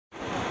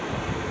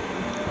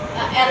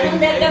This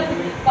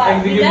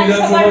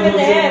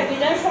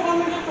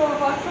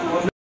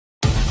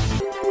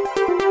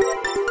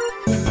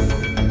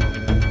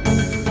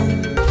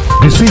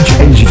is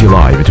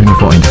AIDWA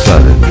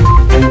 24/7.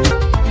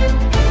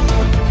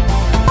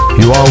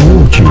 You are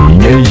watching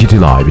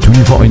AIDWA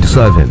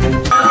 24/7.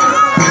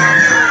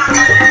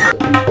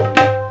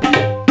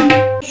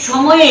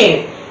 সময়ে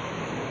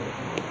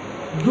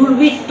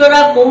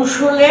দুর্বৃত্তরা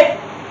কৌশলে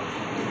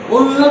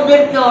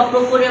অন্যদেরকে অটো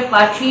করে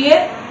পাঠিয়ে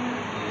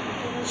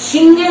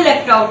সিঙ্গেল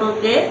একটা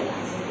অটোতে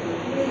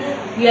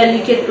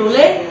পিয়ালিকে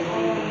তোলে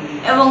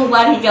এবং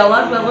বাড়ি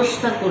যাওয়ার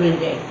ব্যবস্থা করে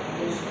দেয়।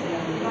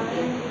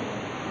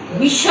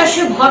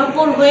 বিশ্বাসে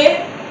ভরপুর হয়ে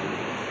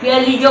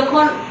পিয়ালি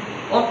যখন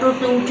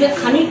অটোতে উঠে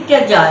খানিকটা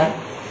যায়,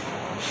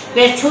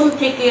 পেছন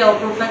থেকে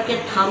অটোটাকে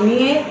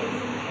থামিয়ে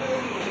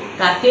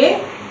তাকে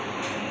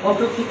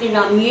অটো থেকে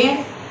নামিয়ে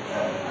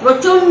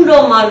প্রচণ্ড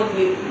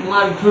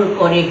মারধর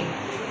করে।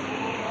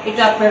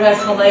 এটা আপনারা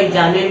সবাই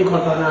জানেন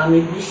ঘটনা, আমি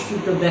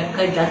বিস্তৃত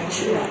ব্যাখ্যায়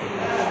যাচ্ছি না।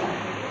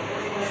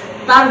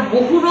 তার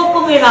বহু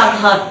রকমের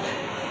আঘাত,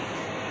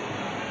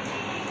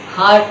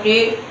 হার্টে,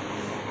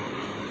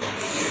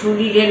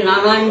 শরীরের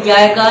নানান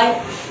জায়গায়,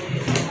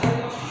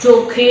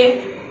 চোখে,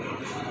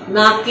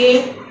 নাকে,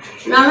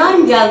 নানান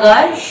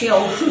জায়গায় সে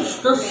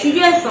অসুস্থ,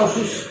 সিরিয়াস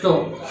অসুস্থ।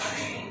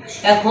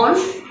 এখন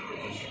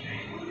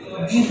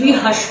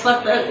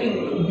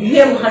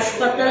বিএম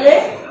হাসপাতালে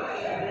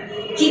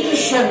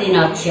চিকিৎসাধীন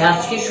আছে।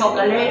 আজকে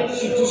সকালে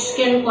সিটি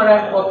স্ক্যান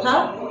করার কথা,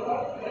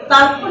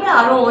 তারপরে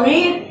আরো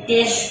অনেক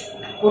টেস্ট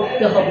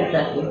করতে হবে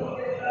তাকে।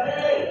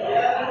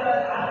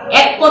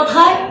 এক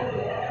কথায়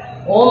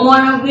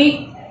অমানবিক,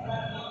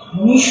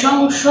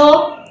 নৃশংস,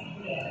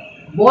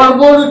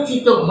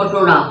 বর্বরোচিত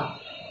ঘটনা।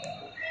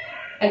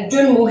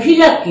 একজন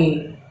মহিলাকে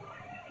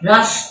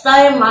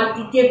রাস্তায়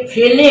মাটিতে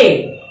ফেলে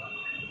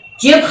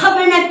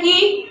যেভাবে নাকি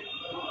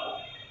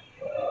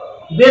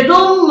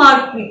বেদম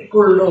মারপিট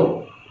করলো,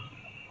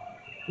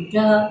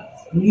 এটা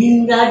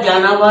নিন্দা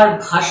জানাবার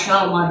ভাষা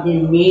আমাদের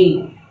নেই।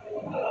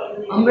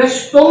 আমরা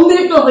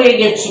স্তম্ভিত হয়ে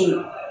গেছি।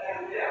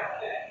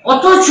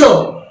 অথচ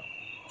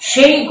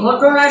সেই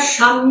ঘটনার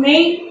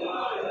সামনেই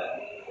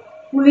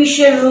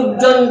পুলিশের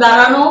লোকজন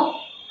দাঁড়ানো,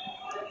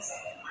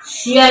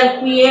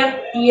 সিআরপিএফ,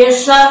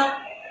 টিএসআর,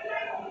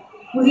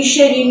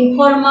 পুলিশের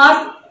ইনফরমার,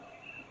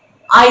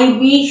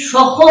 আইবি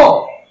সহ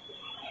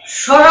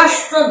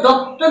স্বরাষ্ট্র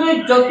দপ্তরের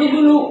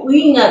যতগুলো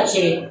উইং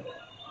আছে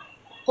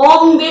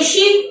কম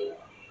বেশি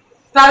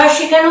তারা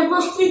সেখানে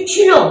উপস্থিত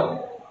ছিল।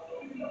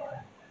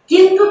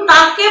 কিন্তু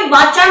তাকে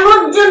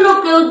বাঁচানোর জন্য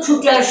কেউ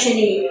ছুটে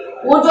আসেনি।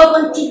 ও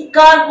যখন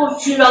চিৎকার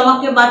করছিল,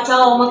 আমাকে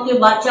বাঁচাও, আমাকে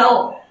বাঁচাও,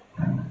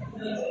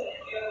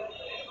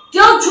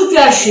 কেউ ছুটে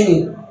আসেনি।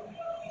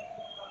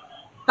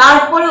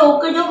 তারপরে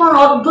ওকে যখন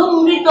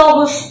অর্ধমৃত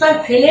অবস্থায়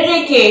ফেলে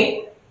রেখে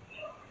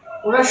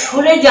ওরা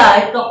সরে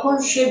যায়, তখন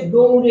সে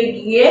দৌড়ে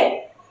গিয়ে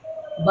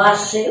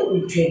বাসে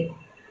উঠে।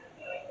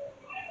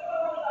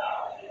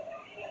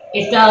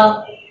 এটা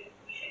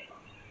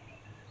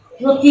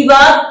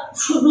প্রতিবাদ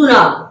শুধু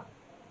না,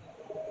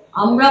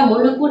 আমরা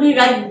মনে করি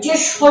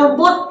রাজ্যের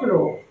সর্বত্র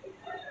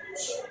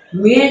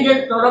মেয়েদের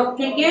তরফ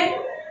থেকে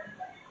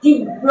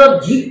তীব্র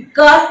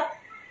ধিক্কার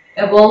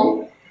এবং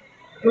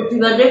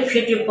প্রতিবাদে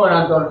ফেটে পড়া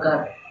দরকার।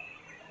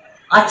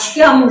 আজকে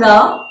আমরা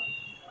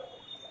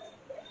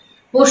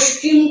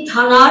পশ্চিম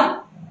থানার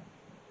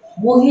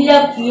মহিলা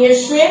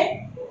পিএসএ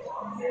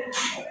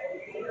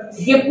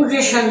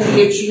ডেপুটেশন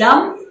দিয়েছিলাম।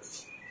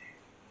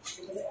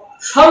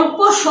 স্বল্প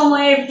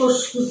সময়ের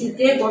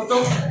প্রস্তুতিতে, গত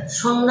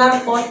সন্ধ্যার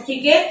পর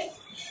থেকে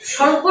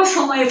স্বল্প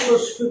সময়ের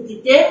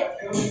প্রস্তুতিতে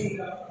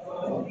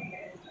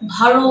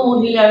ভালো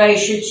মহিলারা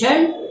এসেছেন।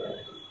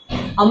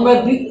 আমরা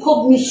বিক্ষোভ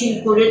মিছিল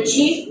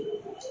করেছি।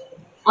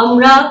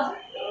 আমরা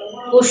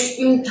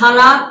পশ্চিম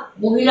থানা,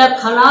 মহিলা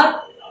থানার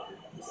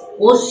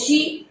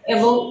ওসি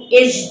এবং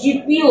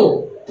এসডিপিও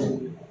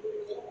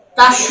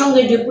তার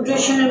সঙ্গে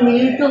ডেপুটেশনে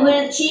মিলিত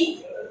হয়েছি।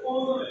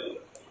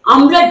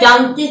 আমরা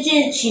জানতে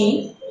চেয়েছি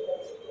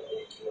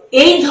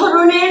এই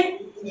ধরনের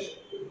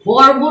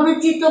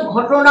বর্বরোচিত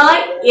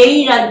ঘটনায় এই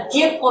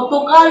রাজ্যে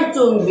কতকাল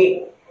চলবে।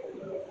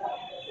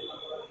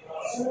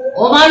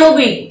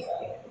 অমানবিক,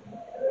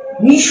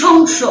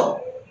 নৃশংস,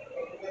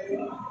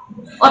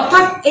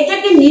 অর্থাৎ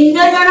এটাকে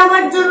নিন্দা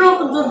জানাবার জন্য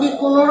যদি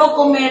কোন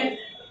রকমের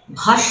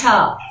ভাষা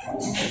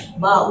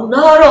বা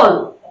উদাহরণ,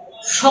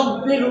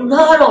 শব্দের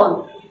উদাহরণ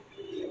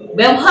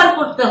ব্যবহার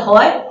করতে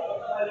হয়,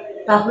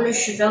 তাহলে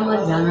সেটা আমার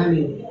জানা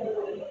নেই।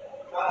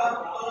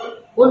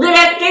 ওদের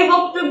একটাই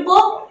বক্তব্য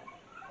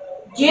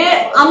যে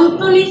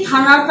আমতলী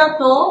থানাটা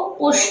তো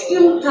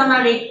পশ্চিম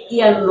থানার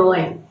এখতিয়ার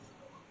নয়,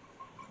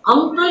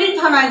 আমতলী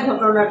থানায়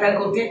ঘটনাটা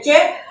ঘটেছে,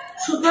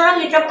 সুতরাং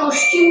এটা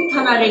পশ্চিম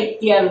থানার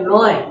এখতিয়ার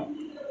নয়।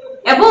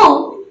 এবং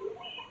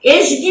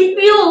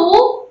এসডিপিও,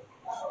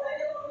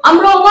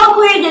 আমরা অবাক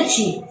হয়ে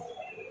গেছি,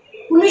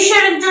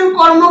 পুলিশের একজন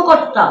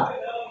কর্মকর্তা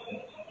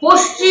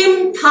পশ্চিম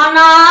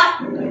থানা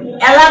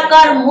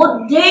এলাকার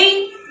মধ্যেই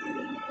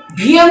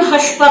ভিএম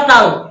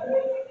হাসপাতাল,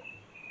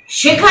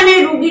 সেখানে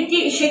রোগীটি,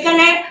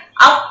 সেখানে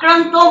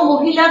আক্রান্ত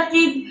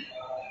মহিলাটি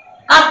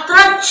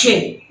কাতরাচ্ছে,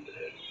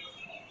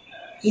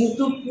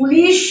 কিন্তু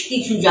পুলিশ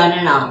কিছু জানে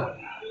না।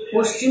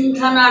 পশ্চিম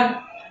থানার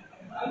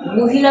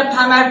মহিলা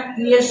থানার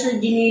পিএসএ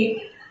যিনি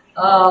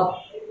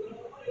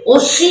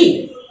ওসি,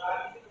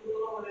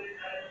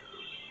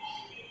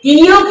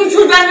 তিনিও কিছু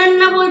জানেন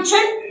না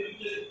বলছেন।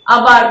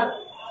 আবার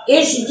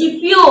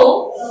এসডিপিও,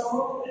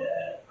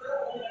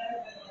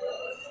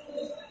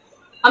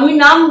 আমি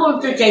নাম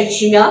বলতে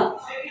চাইছি না,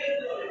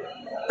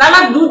 তারা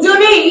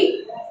দুজনেই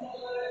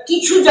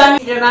কিছু জানে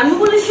না। আমি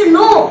বলেছি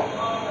নো,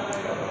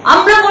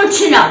 আমরা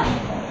বলছি না।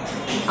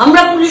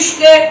 আমরা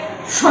পুলিশকে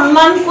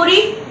সম্মান করি,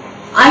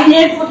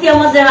 আইনের প্রতি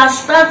আমাদের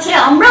আস্থা আছে,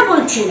 আমরা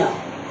বলছি না,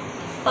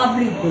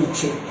 পাবলিক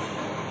বলছে।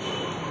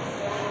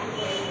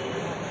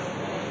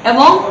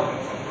 এবং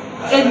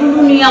এগুলো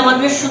নিয়ে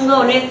আমাদের সঙ্গে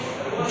অনেক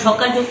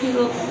ঝকাঝকি,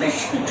 বেশ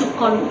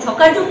কিছুক্ষণ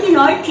ঝকাঝকি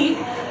নয় ঠিক,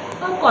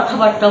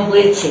 কথাবার্তা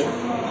হয়েছে।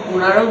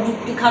 ওনারাও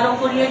যুক্তি খাড়ো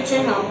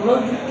করিয়েছেন, আমরাও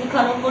যুক্তি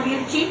খাড়ো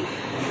করিয়েছি,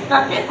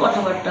 তাতে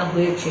কথাবার্তা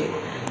হয়েছে।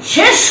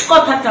 শেষ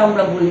কথাটা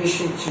আমরা বলে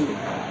এসেছি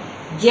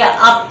যে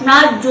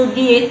আপনার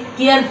যদি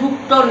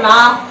এখতিয়ারভুক্ত না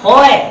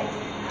হয়,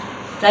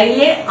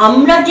 তাইলে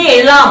আমরা যে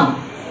এলাম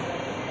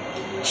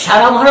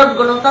সারা ভারত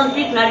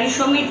গণতান্ত্রিক নারী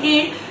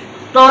সমিতির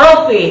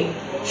তরফে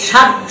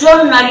 7 জন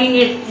নারী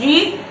নেত্রী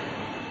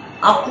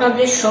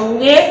আপনাদের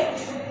সঙ্গে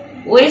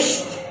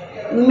ওয়েস্ট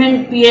উইমেন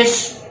পিএস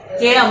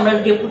তে আমরা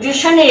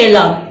ডেপুটেশনে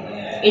এলাম।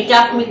 এটা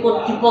আপনি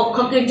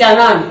কর্তৃপক্ষকে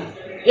জানান,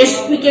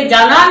 এসপি কে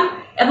জানান,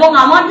 এবং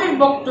আমাদের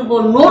বক্তব্য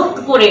নোট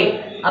করে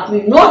আপনি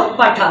নোট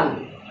পাঠান।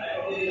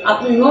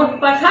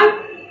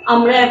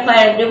 আমরা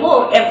এফআইআর দেব,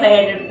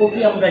 এফআইআর এর কপি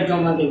আমরা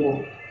জমা দেব।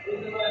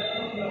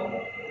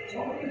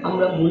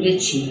 আমরা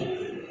বলেছি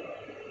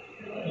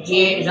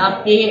যে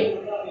রাতে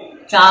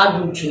চাঁদ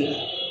উঠে,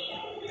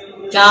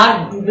 চাঁদ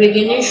ডুবে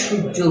গেলে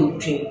সূর্য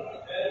উঠে,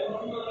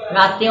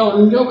 রাতে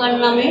অন্ধকার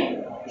নামে,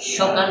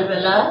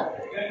 সকালবেলা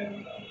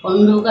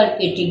অন্ধকার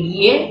কেটে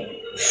গিয়ে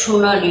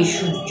সোনালি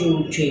সূর্য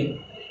উঠে।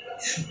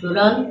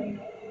 সুতরাং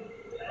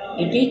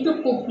এটাই তো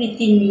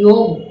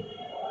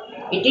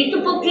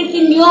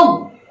প্রকৃতির নিয়ম,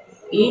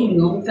 এই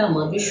নিয়মটা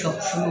আমাদের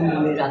সবসময়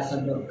মনে রাখা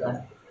দরকার।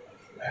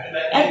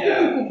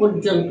 এতটুকু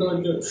পর্যন্ত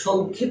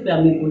সংক্ষেপে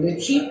আমি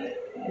বলেছি।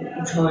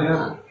 ঝর্ণা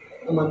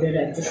আমাদের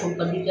রাজ্য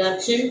সম্পাদিকা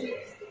আছেন,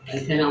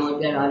 এখানে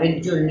আমাদের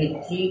আরেকজন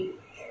নেত্রী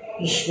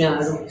কৃষ্ণা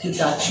রক্ষিত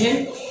আছেন।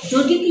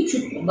 যদি কিছু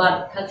বাদ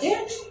থাকে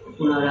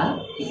ওনারা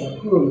এটা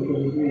পূরণ করে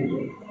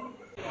দেবেন।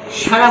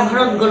 সারা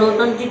ভারত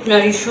গণতান্ত্রিক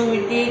নারী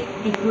সমিতি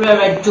ত্রিপুরা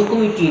রাজ্য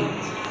কমিটির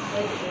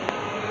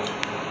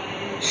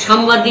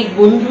সাংবাদিক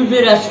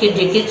বন্ধুদের আজকে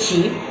ডেকেছি।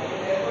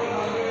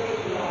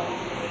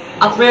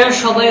 আপনারা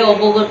সবাই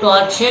অবগত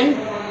আছেন,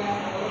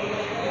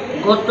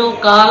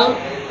 গতকাল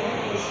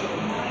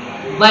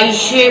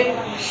 22শে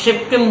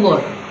সেপ্টেম্বর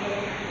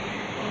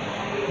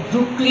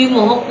ডুকলি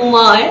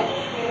মহকুমায়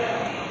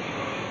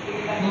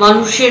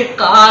মানুষের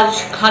কাজ,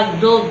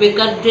 খাদ্য,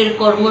 বেকারদের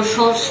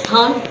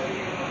কর্মসংস্থান,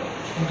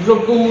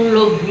 দ্রব্যমূল্য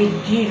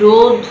বৃদ্ধি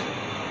রোধ,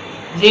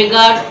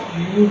 রেগার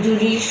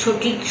মজুরি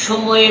সঠিক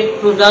সময়ে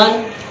প্রদান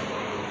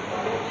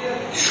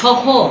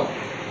সহ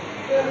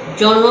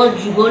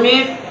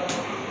জনজীবনের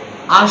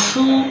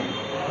আশু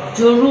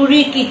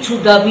জরুরি কিছু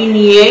দাবি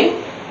নিয়ে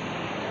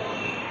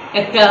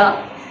একটা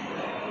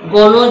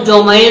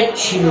গণজমায়েত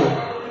ছিল।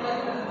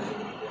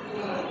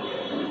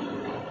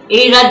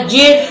 এই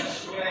রাজ্যের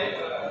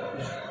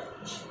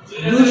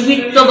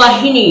দুর্বৃত্ত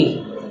বাহিনী,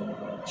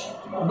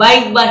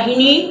 বাইক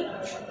বাহিনী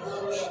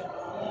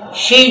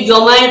সেই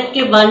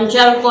জমায়েতকে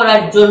বানচাল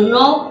করার জন্য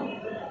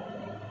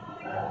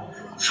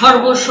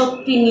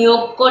সর্বশক্তি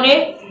নিয়োগ করে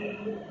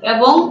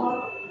এবং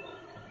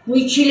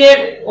মিছিলের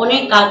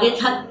অনেক আগে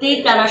থাকতেই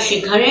তারা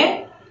সেখানে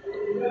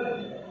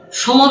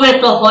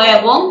সমবেত হয়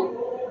এবং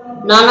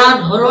নানা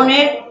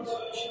ধরনের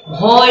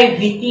ভয়,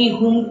 ভীতি,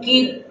 হুমকি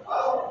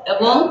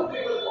এবং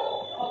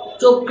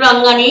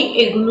চোখরাঙ্গানি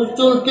এগুলো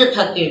চলতে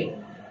থাকে।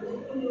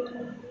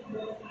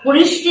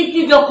 পরিস্থিতি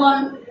যখন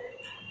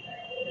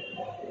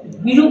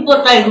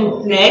বিরূপতায় রূপ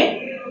নেয়,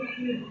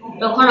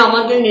 তখন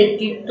আমাদের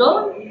নেতৃত্ব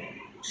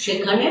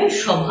সেখানে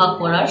সভা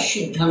করার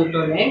সিদ্ধান্ত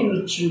নেয়,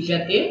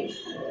 মিছিলটাকে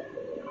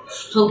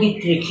স্থগিত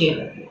রেখে।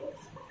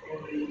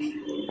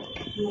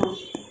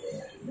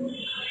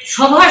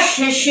 সভার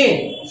শেষে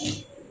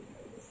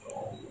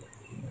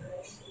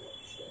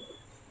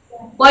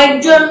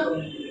কয়েকজন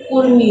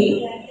কর্মী,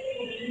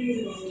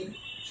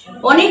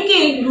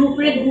 অনেকেই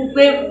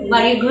গ্রুপে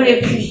বাড়ি ঘরে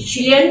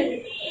ফিরছিলেন,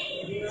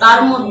 তার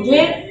মধ্যে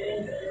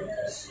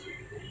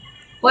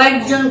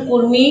কয়েকজন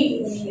কর্মী,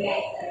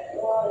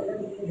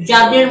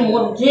 যাদের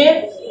মধ্যে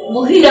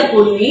মহিলা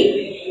কর্মী,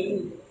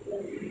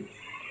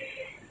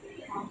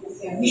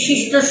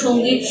 বিশিষ্ট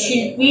সঙ্গীত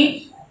শিল্পী,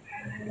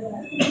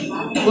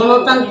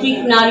 গণতান্ত্রিক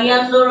নারী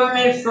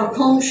আন্দোলনের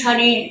প্রথম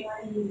সারির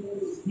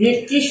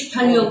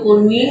নেতৃস্থানীয়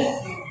কর্মী,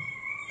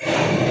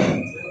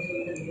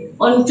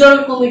 অঞ্চল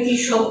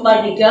কমিটির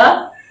সম্পাদিকা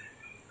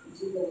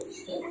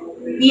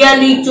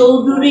পিয়ালি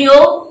চৌধুরীও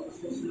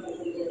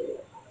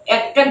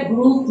একটা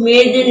গ্রুপ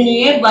মেয়েদের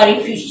নিয়ে বাড়ি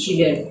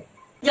ফিরছিলেন।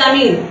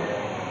 জানি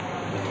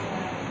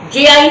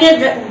যে আইনের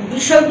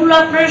বিষয়গুলো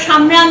আপনারা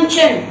সামনে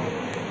আনছেন,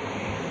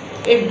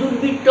 এই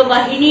দুর্বৃত্ত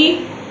বাহিনী,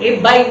 এই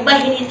বাইক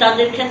বাহিনী,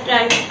 তাদের ক্ষেত্রে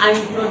আইন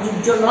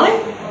প্রযোজ্য নয়,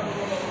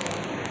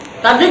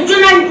 তাদের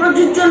জন্য আইন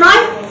প্রযোজ্য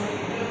নয়।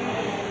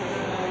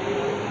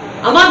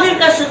 আমাদের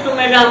কাছে তো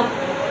ম্যাডাম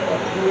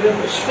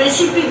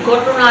স্পেসিফিক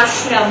ঘটনা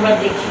আসলে আমরা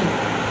দেখি,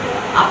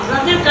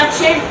 আপনাদের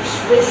কাছে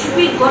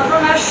স্পেসিফিক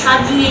ঘটনা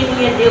সাজিয়ে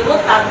নিয়ে দেব,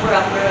 তারপর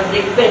আপনারা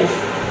দেখবেন,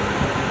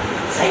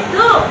 তাই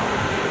তো?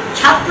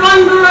 ছাত্র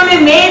আন্দোলনে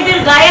মেয়েদের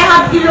গায়ে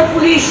হাত দিল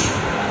পুলিশ,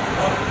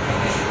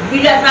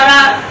 তারা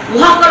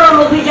মহাকরণ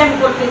অভিযান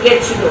করতে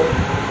গেছিল,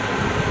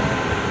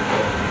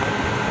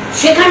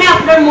 সেখানে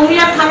আপনার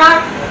মহিলা থানার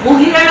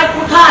মহিলারা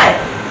কোথায়,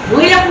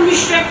 মহিলা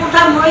পুলিশরা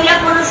কোথায়, মহিলা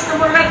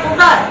কনস্টেবলরা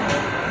কোথায়?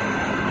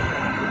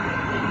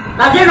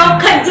 তাদের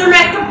রক্ষার জন্য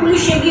একটা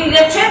পুলিশ এগিয়ে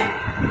গেছে?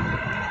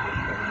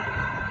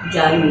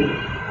 যায়নি।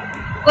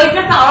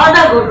 ওইটা তো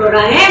আলাদা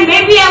ঘটনা, হ্যাঁ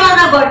মেবি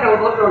আলাদা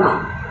ঘটনা,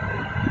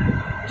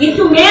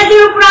 কিন্তু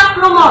মেয়েদের উপর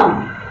আক্রমণ,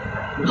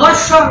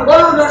 ধর্ষণ,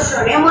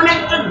 গণধর্ষণ, এমন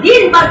একটা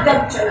দিন বাদ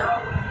যাচ্ছে না।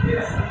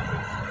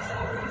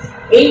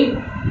 এই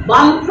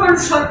বামফ্রন্ট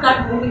সরকার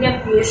মহিলা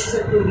পিএসটা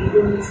তৈরি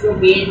করেছিল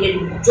মেয়েদের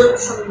ইজ্জত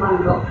সম্মান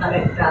রক্ষার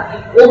একটা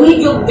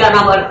অভিযোগ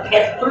জানাবার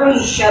ক্ষেত্র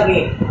হিসাবে,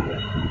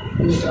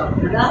 কিন্তু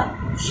আপনারা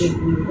সেই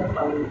ভূমিকা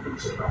পালন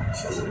করতে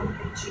পারছেন না।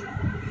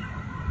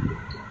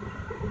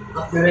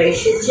 আপনারা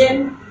এসেছেন,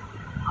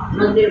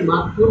 আপনাদের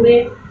মাধ্যমে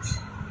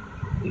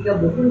এটা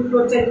বহুল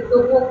প্রচারিত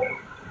হোক,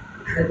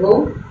 এবং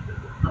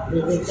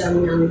আপনাদেরকে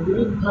আমি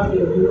আন্তরিকভাবে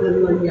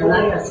অভিনন্দন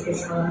জানাই। আজকে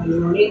সারাদিন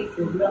অনেক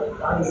প্রোগ্রাম,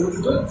 তার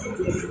মধ্যে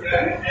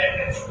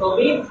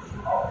তবে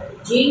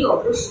যেই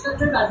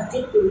অবস্থাটা রাজ্যে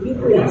তৈরি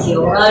হয়েছে,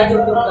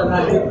 অরাজকতা,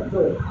 রাজত্ব,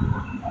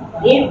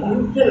 এর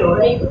বিরুদ্ধে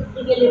লড়াই করতে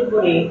গেলে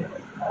পরে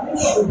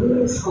শুধু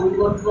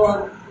সংগঠন,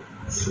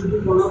 শুধু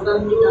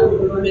গণতান্ত্রিক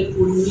আন্দোলনের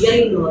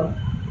কর্মীরাই নয়,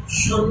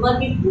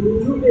 সাংবাদিক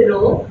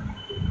বন্ধুদেরও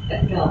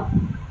একটা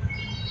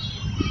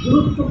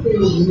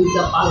গুরুত্বপূর্ণ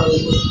ভূমিকা পালন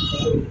করতে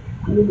হবে।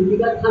 আমি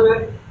মহিলা থানার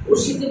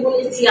ওসিকে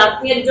বলেছি,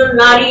 আপনি একজন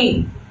নারী,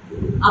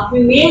 আপনি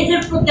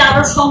মেয়েদের প্রতি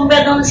আরো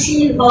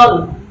সংবেদনশীল হন,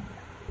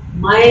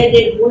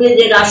 মায়েদের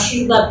বোনেদের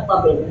আশীর্বাদ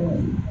পাবেন।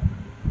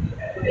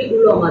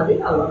 এগুলো আমাদের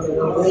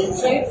আলোচনা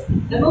হয়েছে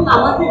এবং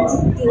আমাদের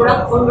যুক্তি ওরা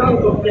খণ্ডন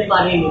করতে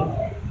পারেনি।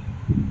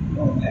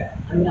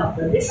 আমি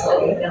আপনাদের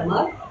সবাইকে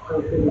আমার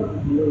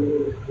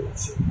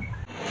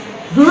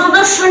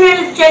দূরদর্শনের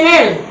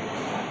চ্যানেল,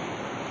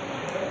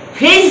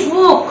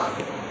 ফেসবুক,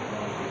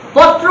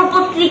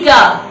 পত্রপত্রিকা,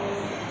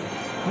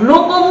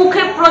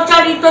 লোকমুখে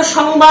প্রচারিত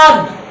সংবাদ,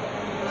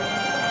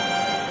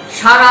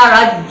 সারা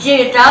রাজ্যে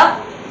এটা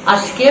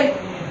আজকে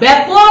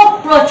ব্যাপক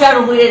প্রচার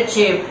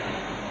হয়েছে।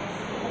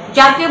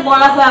 যাকে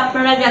বলা হয়,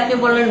 আপনারা যাকে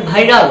বলেন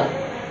ভাইরাল,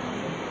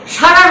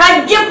 সারা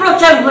রাজ্যে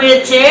প্রচার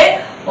হয়েছে।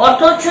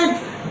 অথচ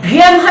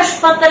ভিএম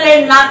হাসপাতালের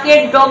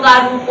নাকের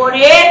ডগার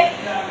উপরে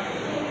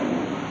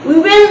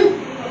উইমেন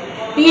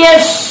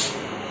পিএস,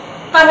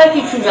 তারা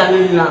কিছু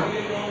জানেন না।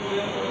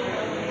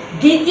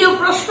 দ্বিতীয়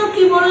প্রশ্ন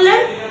কি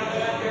বললেন?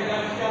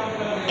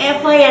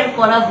 এফআইআর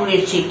করা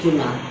হয়েছে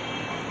কিনা,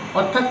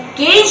 অর্থাৎ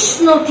কেস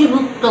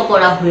নথিভুক্ত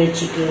করা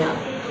হয়েছে কিনা।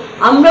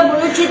 আমরা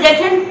বলেছি,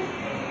 দেখেন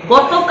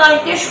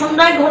গতকালকে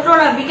সন্ধ্যায়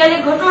ঘটনা, বিকালে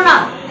ঘটনা,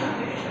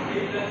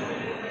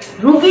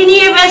 রোগী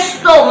নিয়ে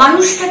ব্যস্ত,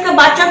 মানুষটাকে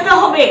বাঁচাতে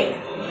হবে,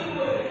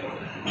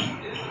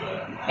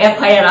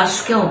 এফআইআর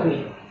আজকে হবে।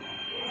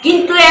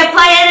 কিন্তু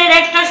এফআইআর এর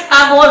একটা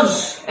কাগজ,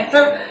 একটা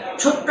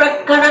ছোট্ট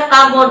একখানা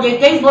কাগজ,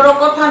 এটাই বড়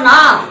কথা না।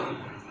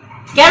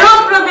 কেন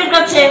আপনাদের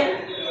কাছে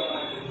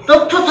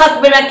তথ্য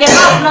থাকবে না? কেন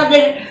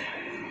আপনাদের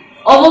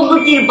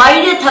অবগতির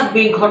বাইরে থাকবে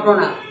এই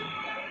ঘটনা?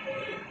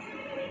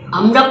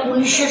 আমরা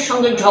পুলিশের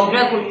সঙ্গে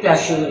ঝগড়া করতে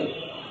আসিনি,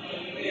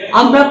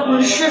 আমরা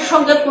পুলিশের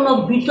সঙ্গে কোনো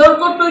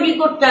বিতর্ক তৈরি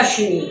করতে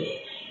আসিনি।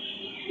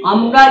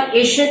 আমরা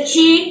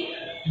এসেছি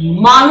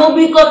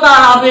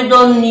মানবিকতার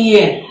আবেদন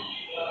নিয়ে।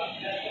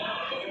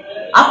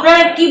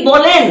 আপনারা কি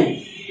বলেন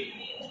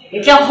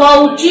এটা হওয়া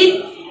উচিত?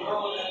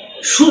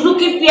 শুধু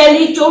কি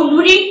পিয়ালি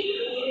চৌধুরী?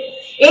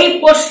 এই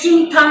পশ্চিম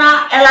থানা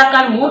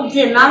এলাকার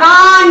মধ্যে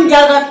নানান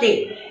জায়গাতে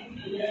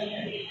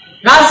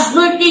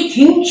রাজনৈতিক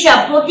হিংসা,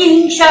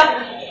 প্রতিহিংসা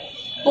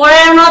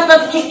পরায়ণতা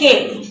থেকে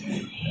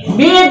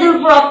মেয়েদের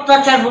উপর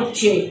অত্যাচার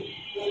হচ্ছে,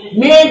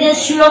 মেয়েদের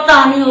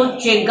শ্লীলতাহানি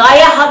হচ্ছে,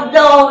 গায়ে হাত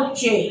দেওয়া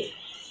হচ্ছে,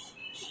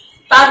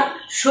 তার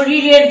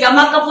শরীরের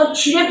জামা কাপড়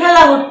ছিঁড়ে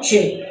ফেলা হচ্ছে,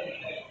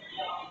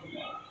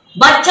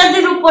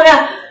 বাচ্চাদের উপরে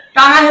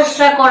টানা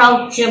হেঁচড়া করা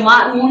হচ্ছে,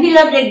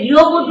 মহিলাদের,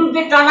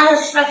 গৃহবধূদের টানা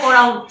হেঁচড়া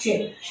করা হচ্ছে।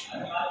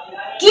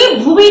 কি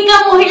ভূমিকা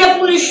মহিলা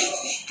পুলিশ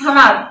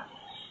থানার?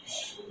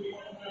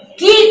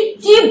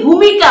 কি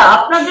ভূমিকা?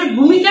 আপনাদের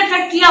ভূমিকাটা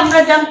কি আমরা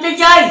জানতে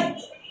চাই।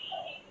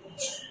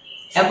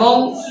 এবং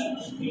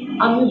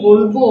আমি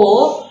বলবো,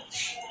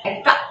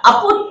 একটা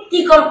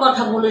আপত্তিকর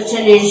কথা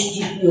বলেছেন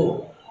এসডিপিও।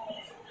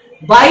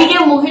 বাইরে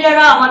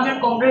মহিলারা, আমাদের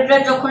কমরেডরা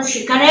যখন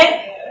সেখানে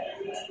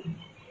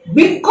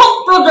বিক্ষোভ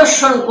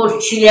প্রদর্শন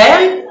করছিলেন,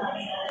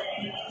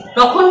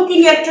 তখন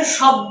তিনি একটা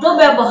শব্দ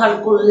ব্যবহার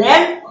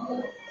করলেন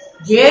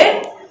যে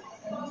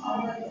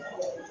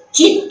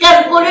চিৎকার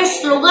করে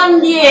স্লোগান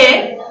দিয়ে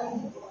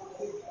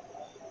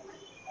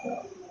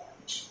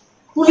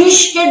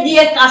পুলিশকে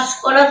দিয়ে কাজ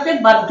করাতে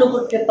বাধ্য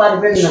করতে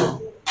পারবেন না।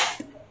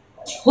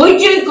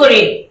 হইচই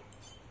করে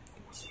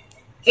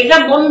এটা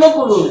বন্ধ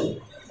করুন।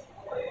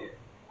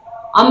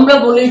 আমরা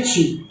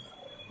বলেছি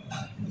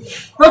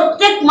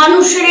প্রত্যেক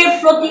মানুষের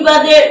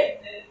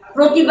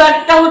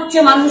প্রতিবাদটা হচ্ছে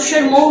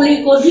মানুষের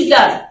মৌলিক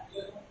অধিকার।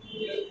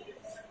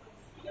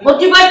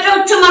 প্রতিবাদটা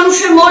হচ্ছে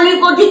মানুষের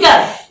মৌলিক অধিকার।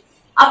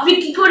 আপনি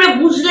কি করে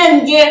বুঝলেন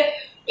যে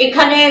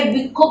এখানে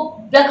বিক্ষোভ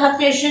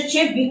দেখাতে এসেছে,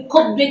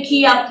 বিক্ষোভ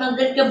দেখিয়ে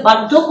আপনাদেরকে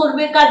বাধ্য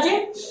করবে কাজে?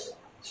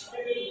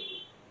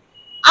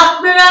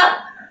 আপনারা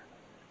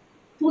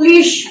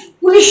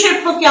পুলিশের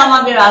প্রতি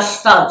আমাদের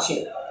আস্থা আছে,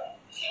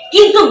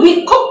 কিন্তু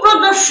বিক্ষোভ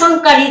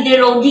প্রদর্শনকারীদের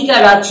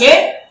অধিকার আছে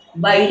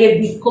বাইরে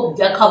বিক্ষোভ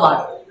দেখাবার।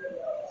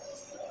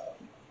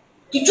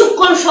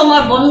 কিছুক্ষণ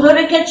সময় বন্ধ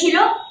রেখেছিল,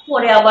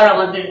 পরে আবার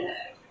আমাদের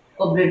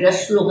কমরেডরা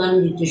স্লোগান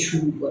দিতে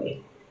শুরু করে।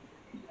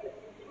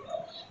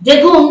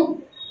 দেখুন,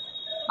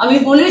 আমি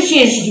বলেছি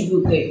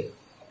এসডিপিউকে,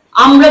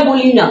 আমরা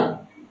বলি না,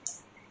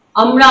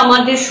 আমরা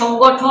আমাদের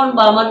সংগঠন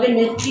বা আমাদের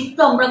নেতৃত্ব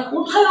আমরা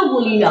কোথাও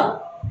বলি না,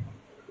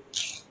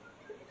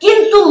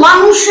 কিন্তু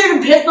মানুষের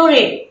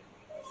ভেতরে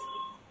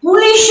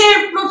পুলিশের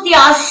প্রতি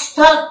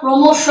আস্থা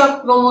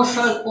ক্রমশ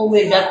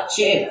কমে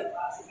যাচ্ছে।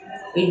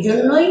 এই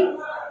জন্যই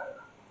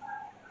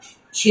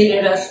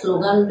ছেলেরা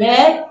স্লোগান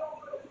দেয়,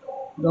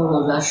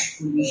 রমাদাস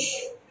পুলিশ।